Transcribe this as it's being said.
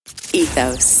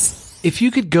Ethos. If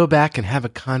you could go back and have a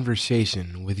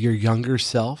conversation with your younger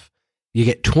self, you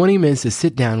get 20 minutes to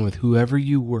sit down with whoever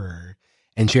you were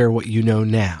and share what you know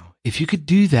now. If you could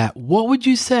do that, what would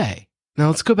you say? Now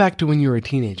let's go back to when you were a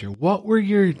teenager. What were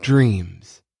your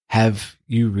dreams? Have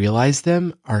you realized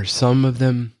them? Are some of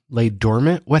them laid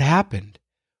dormant? What happened?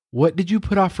 What did you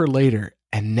put off for later?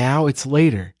 And now it's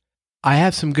later. I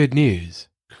have some good news.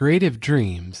 Creative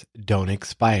dreams don't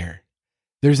expire.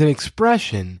 There's an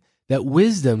expression that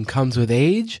wisdom comes with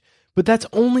age, but that's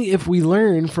only if we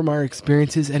learn from our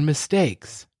experiences and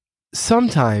mistakes.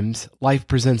 Sometimes life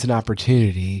presents an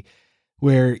opportunity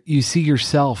where you see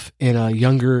yourself in a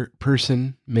younger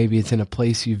person. Maybe it's in a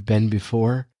place you've been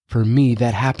before. For me,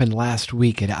 that happened last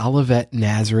week at Olivet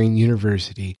Nazarene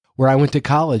University, where I went to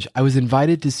college. I was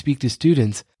invited to speak to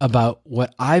students about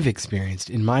what I've experienced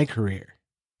in my career.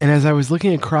 And as I was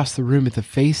looking across the room at the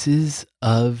faces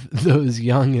of those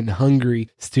young and hungry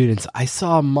students, I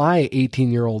saw my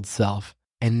 18-year-old self.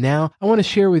 And now I want to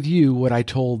share with you what I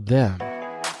told them.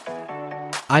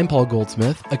 I'm Paul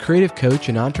Goldsmith, a creative coach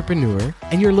and entrepreneur,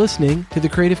 and you're listening to the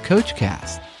Creative Coach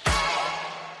Cast.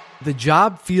 The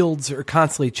job fields are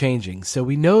constantly changing. So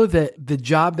we know that the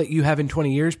job that you have in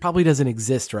 20 years probably doesn't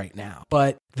exist right now,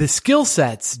 but the skill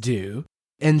sets do.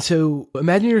 And so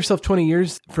imagine yourself 20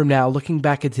 years from now, looking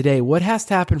back at today, what has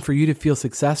to happen for you to feel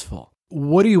successful?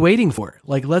 What are you waiting for?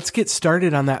 Let's get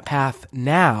started on that path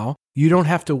now. You don't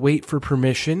have to wait for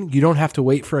permission. You don't have to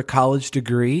wait for a college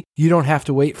degree. You don't have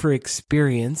to wait for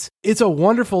experience. It's a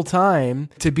wonderful time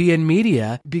to be in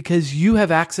media because you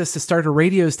have access to start a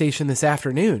radio station this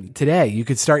afternoon. Today, you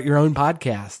could start your own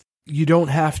podcast. You don't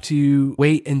have to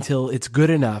wait until it's good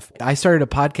enough. I started a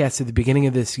podcast at the beginning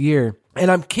of this year, and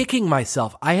I'm kicking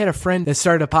myself. I had a friend that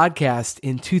started a podcast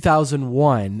in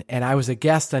 2001, and I was a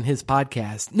guest on his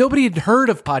podcast. Nobody had heard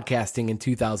of podcasting in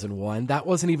 2001. That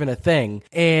wasn't even a thing.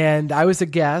 And I was a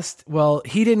guest. Well,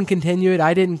 he didn't continue it.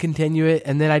 I didn't continue it.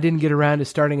 And then I didn't get around to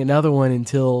starting another one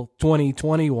until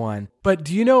 2021. But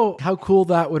do you know how cool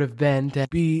that would have been to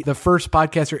be the first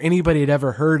podcaster anybody had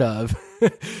ever heard of?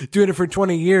 Doing it for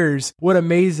 20 years, what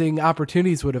amazing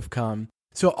opportunities would have come.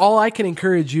 So all I can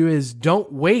encourage you is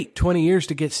don't wait 20 years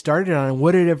to get started on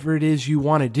whatever it is you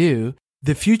want to do.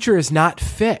 The future is not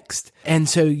fixed. And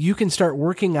so you can start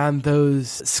working on those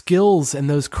skills and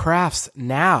those crafts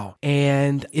now.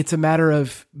 And it's a matter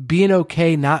of being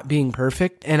okay not being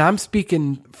perfect. And I'm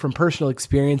speaking from personal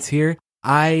experience here.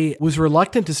 I was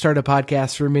reluctant to start a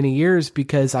podcast for many years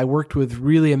because I worked with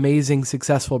really amazing,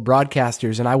 successful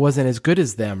broadcasters and I wasn't as good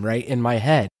as them, right, in my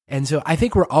head. And so I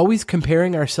think we're always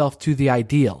comparing ourselves to the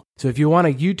ideal. So if you want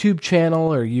a YouTube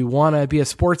channel or you want to be a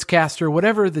sportscaster,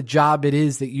 whatever the job it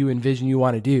is that you envision you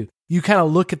want to do, you kind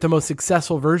of look at the most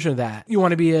successful version of that. You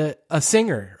want to be a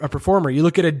singer, a performer. You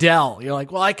look at Adele. You're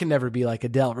like, well, I can never be like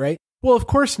Adele, right? Well, of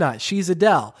course not. She's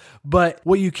Adele. But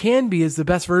what you can be is the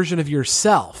best version of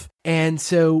yourself. And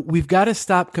so we've got to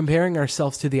stop comparing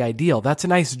ourselves to the ideal. That's a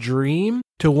nice dream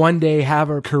to one day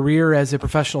have a career as a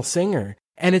professional singer.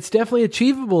 And it's definitely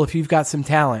achievable if you've got some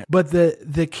talent. But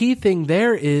the key thing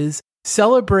there is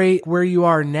celebrate where you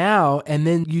are now, and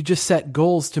then you just set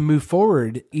goals to move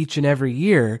forward each and every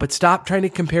year. But stop trying to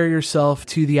compare yourself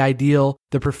to the ideal,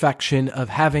 the perfection of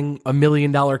having $1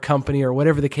 million company or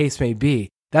whatever the case may be.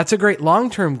 That's a great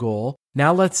long-term goal.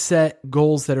 Now let's set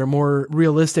goals that are more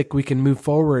realistic. We can move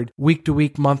forward week to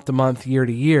week, month to month, year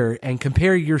to year, and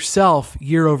compare yourself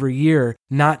year over year,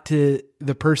 not to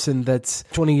the person that's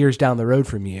 20 years down the road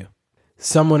from you.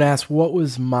 Someone asked, what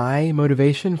was my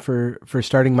motivation for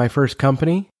starting my first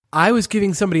company? I was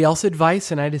giving somebody else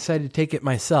advice and I decided to take it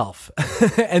myself.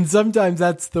 And sometimes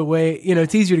that's the way,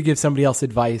 it's easier to give somebody else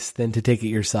advice than to take it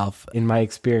yourself, in my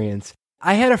experience.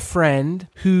 I had a friend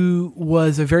who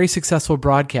was a very successful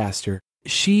broadcaster.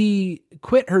 She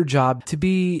quit her job to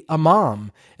be a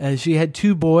mom. She had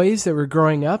 2 boys that were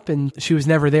growing up and she was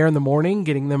never there in the morning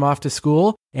getting them off to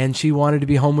school, and she wanted to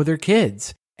be home with her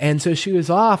kids. And so she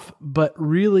was off, but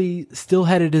really still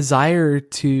had a desire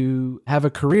to have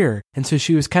a career. And so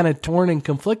she was kind of torn and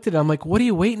conflicted. I'm like, what are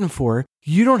you waiting for?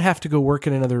 You don't have to go work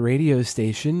at another radio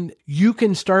station. You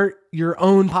can start your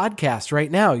own podcast right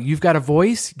now. You've got a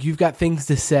voice. You've got things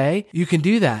to say. You can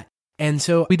do that. And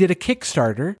so we did a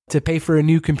Kickstarter to pay for a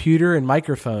new computer and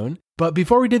microphone. But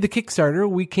before we did the Kickstarter,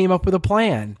 we came up with a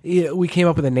plan. We came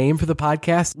up with a name for the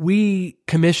podcast. We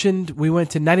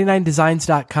went to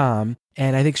 99designs.com.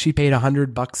 And I think she paid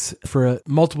 $100 for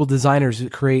multiple designers to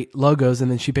create logos, and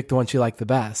then she picked the one she liked the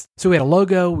best. So we had a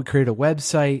logo, we created a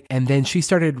website, and then she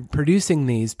started producing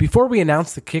these. Before we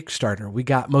announced the Kickstarter, we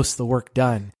got most of the work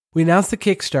done. We announced the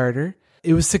Kickstarter.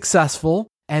 It was successful.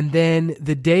 And then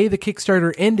the day the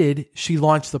Kickstarter ended, she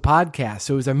launched the podcast.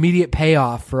 So it was immediate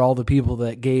payoff for all the people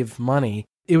that gave money.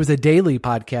 It was a daily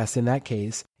podcast in that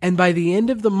case. And by the end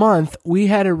of the month, we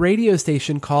had a radio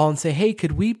station call and say, hey,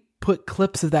 could we put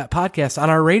clips of that podcast on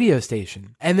our radio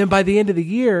station? And then by the end of the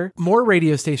year, more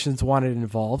radio stations wanted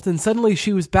involved. And suddenly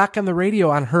she was back on the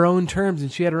radio on her own terms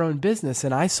and she had her own business.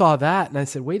 And I saw that and I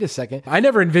said, wait a second. I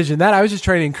never envisioned that. I was just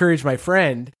trying to encourage my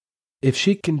friend. If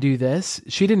she can do this,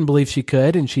 she didn't believe she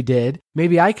could, and she did.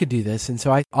 Maybe I could do this. And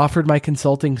so I offered my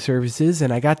consulting services,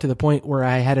 and I got to the point where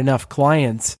I had enough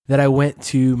clients that I went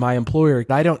to my employer.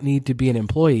 I don't need to be an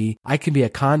employee. I can be a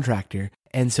contractor.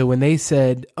 And so when they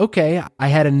said, okay, I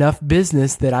had enough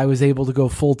business that I was able to go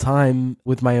full time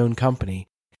with my own company.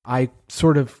 I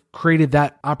sort of created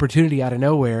that opportunity out of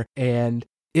nowhere, and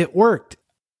it worked.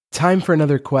 Time for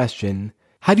another question.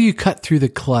 How do you cut through the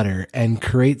clutter and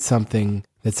create something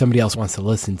that somebody else wants to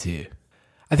listen to?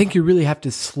 I think you really have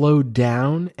to slow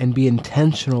down and be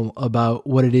intentional about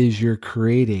what it is you're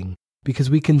creating, because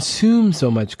we consume so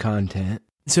much content.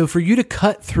 So for you to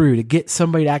cut through, to get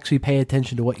somebody to actually pay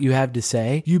attention to what you have to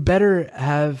say, you better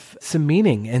have some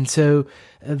meaning. And so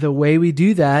the way we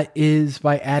do that is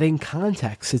by adding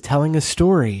context, to telling a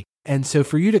story. And so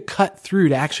for you to cut through,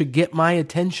 to actually get my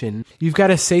attention, you've got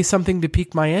to say something to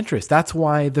pique my interest. That's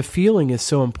why the feeling is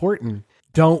so important.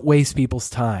 Don't waste people's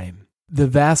time. The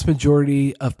vast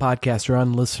majority of podcasts are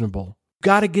unlistenable.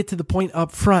 Got to get to the point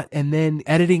up front and then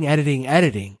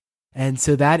editing. And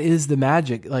so that is the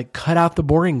magic, like cut out the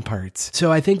boring parts.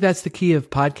 So I think that's the key of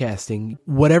podcasting.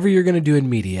 Whatever you're going to do in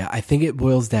media, I think it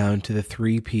boils down to the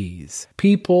 3 Ps: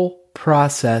 people,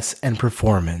 process, and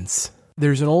performance.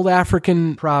 There's an old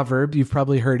African proverb, you've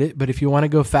probably heard it, but if you want to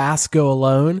go fast, go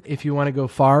alone. If you want to go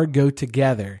far, go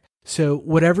together. So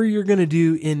whatever you're going to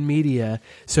do in media,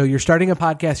 so you're starting a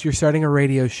podcast, you're starting a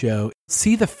radio show,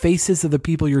 see the faces of the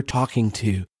people you're talking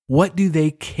to. What do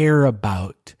they care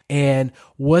about? And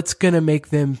what's going to make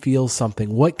them feel something?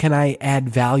 What can I add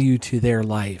value to their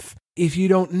life? If you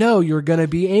don't know, you're going to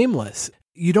be aimless.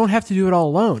 You don't have to do it all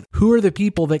alone. Who are the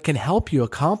people that can help you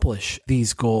accomplish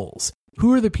these goals?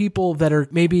 Who are the people that are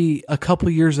maybe a couple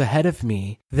years ahead of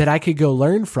me that I could go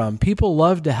learn from? People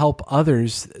love to help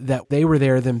others that they were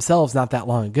there themselves not that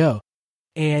long ago,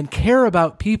 and care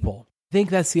about people. I think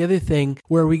that's the other thing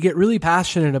where we get really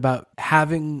passionate about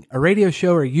having a radio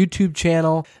show or a YouTube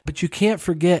channel, but you can't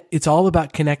forget it's all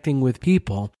about connecting with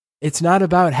people. It's not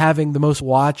about having the most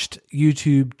watched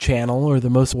YouTube channel or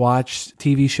the most watched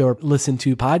TV show or listened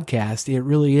to podcast. It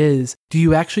really is, do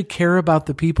you actually care about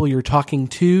the people you're talking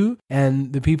to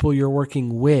and the people you're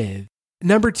working with?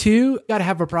 Number 2, you got to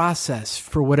have a process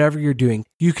for whatever you're doing.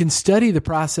 You can study the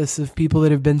process of people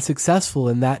that have been successful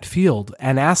in that field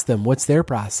and ask them what's their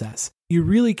process. You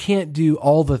really can't do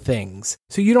all the things.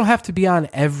 So you don't have to be on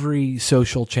every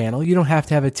social channel. You don't have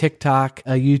to have a TikTok,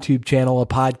 a YouTube channel, a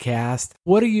podcast.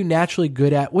 What are you naturally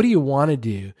good at? What do you want to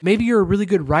do? Maybe you're a really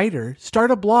good writer. Start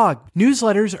a blog.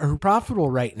 Newsletters are profitable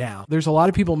right now. There's a lot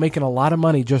of people making a lot of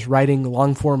money just writing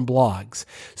long-form blogs.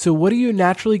 So what are you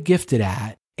naturally gifted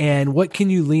at? And what can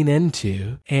you lean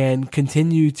into and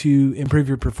continue to improve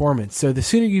your performance? So the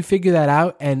sooner you figure that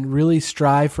out and really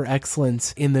strive for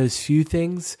excellence in those few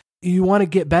things, you want to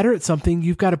get better at something,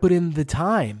 you've got to put in the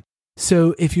time.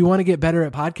 So if you want to get better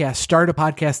at podcasts, start a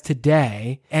podcast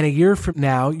today. And a year from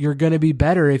now, you're going to be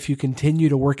better if you continue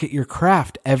to work at your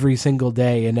craft every single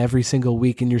day and every single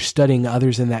week, and you're studying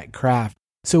others in that craft.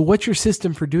 So what's your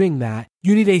system for doing that?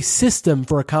 You need a system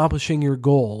for accomplishing your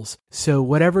goals. So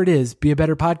whatever it is, be a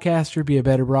better podcaster, be a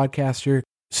better broadcaster.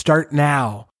 Start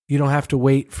now. You don't have to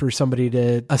wait for somebody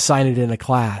to assign it in a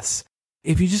class.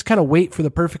 If you just kind of wait for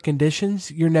the perfect conditions,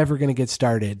 you're never going to get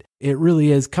started. It really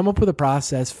is. Come up with a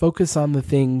process, focus on the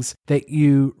things that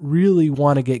you really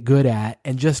want to get good at,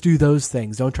 and just do those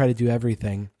things. Don't try to do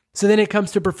everything. So then it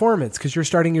comes to performance, because you're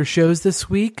starting your shows this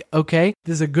week. Okay,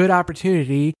 this is a good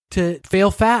opportunity to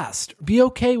fail fast. Be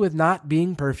okay with not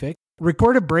being perfect.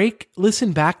 Record a break,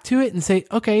 listen back to it and say,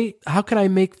 okay, how can I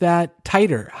make that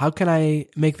tighter? How can I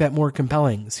make that more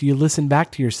compelling? So you listen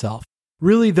back to yourself.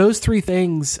 Really, those 3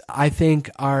 things I think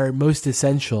are most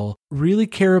essential. Really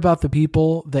care about the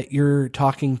people that you're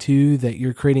talking to, that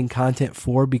you're creating content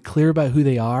for. Be clear about who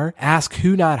they are. Ask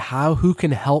who, not how. Who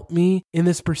can help me in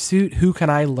this pursuit? Who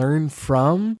can I learn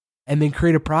from? And then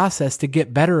create a process to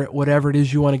get better at whatever it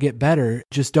is you want to get better.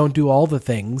 Just don't do all the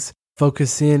things.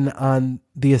 Focus in on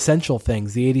the essential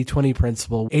things, the 80-20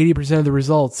 principle. 80% of the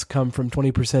results come from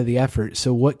 20% of the effort.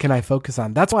 So what can I focus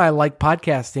on? That's why I like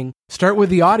podcasting. Start with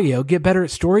the audio, get better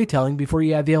at storytelling before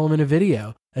you add the element of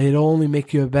video. And it'll only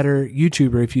make you a better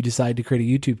YouTuber if you decide to create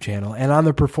a YouTube channel. And on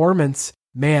the performance,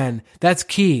 Man, that's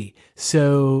key.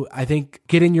 So I think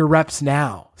get in your reps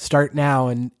now, start now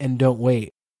and don't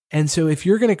wait. And so if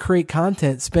you're going to create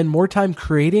content, spend more time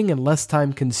creating and less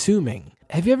time consuming.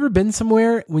 Have you ever been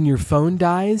somewhere when your phone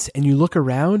dies and you look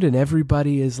around and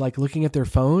everybody is like looking at their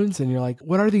phones and you're like,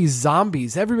 what are these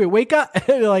zombies? Everybody wake up.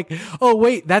 And you're like, oh,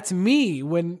 wait, that's me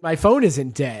when my phone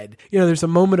isn't dead. There's a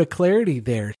moment of clarity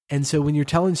there. And so when you're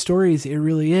telling stories, it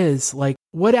really is like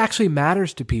what actually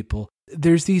matters to people.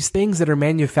 There's these things that are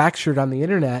manufactured on the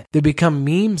internet that become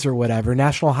memes or whatever,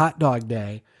 National Hot Dog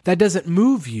Day. That doesn't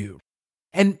move you.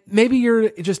 And maybe you're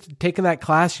just taking that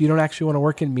class, you don't actually want to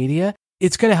work in media.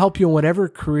 It's going to help you in whatever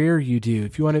career you do.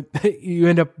 If you want to, you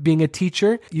end up being a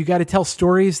teacher, you got to tell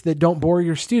stories that don't bore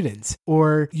your students.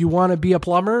 Or you want to be a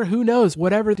plumber, who knows?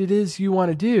 Whatever it is you want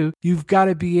to do, you've got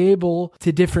to be able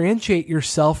to differentiate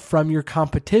yourself from your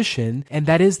competition. And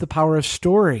that is the power of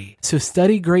story. So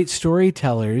study great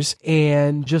storytellers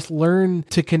and just learn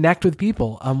to connect with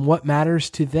people on what matters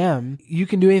to them. You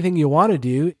can do anything you want to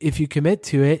do if you commit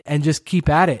to it and just keep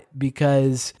at it,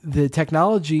 because the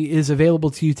technology is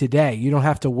available to you today. You don't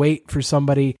have to wait for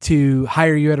somebody to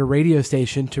hire you at a radio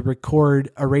station to record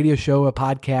a radio show, a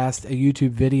podcast, a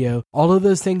YouTube video. All of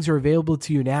those things are available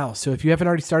to you now. So if you haven't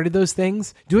already started those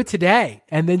things, do it today.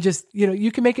 And then just, you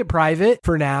can make it private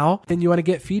for now. Then you want to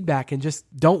get feedback and just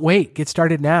don't wait. Get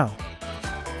started now.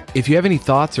 If you have any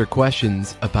thoughts or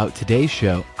questions about today's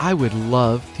show, I would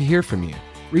love to hear from you.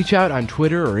 Reach out on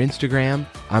Twitter or Instagram.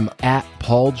 I'm at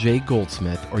Paul J.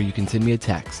 Goldsmith, or you can send me a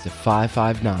text to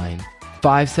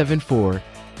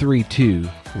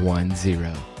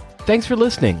 559-574-3210. Thanks for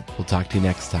listening. We'll talk to you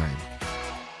next time.